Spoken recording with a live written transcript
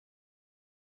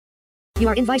You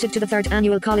are invited to the 3rd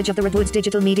Annual College of the Redwoods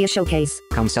Digital Media Showcase.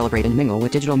 Come celebrate and mingle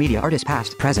with digital media artists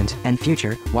past, present, and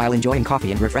future, while enjoying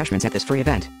coffee and refreshments at this free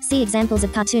event. See examples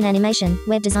of cartoon animation,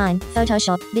 web design,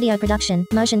 Photoshop, video production,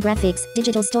 motion graphics,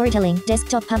 digital storytelling,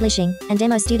 desktop publishing, and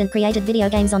demo student-created video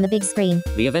games on the big screen.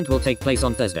 The event will take place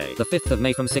on Thursday, the 5th of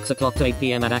May from 6 o'clock to 8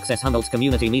 p.m. at Access Humboldt's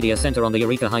Community Media Center on the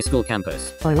Eureka High School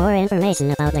Campus. For more information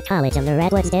about the College of the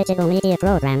Redwoods Digital Media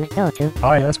Program, go to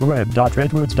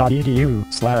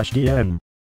isweb.redwoods.edu/dm.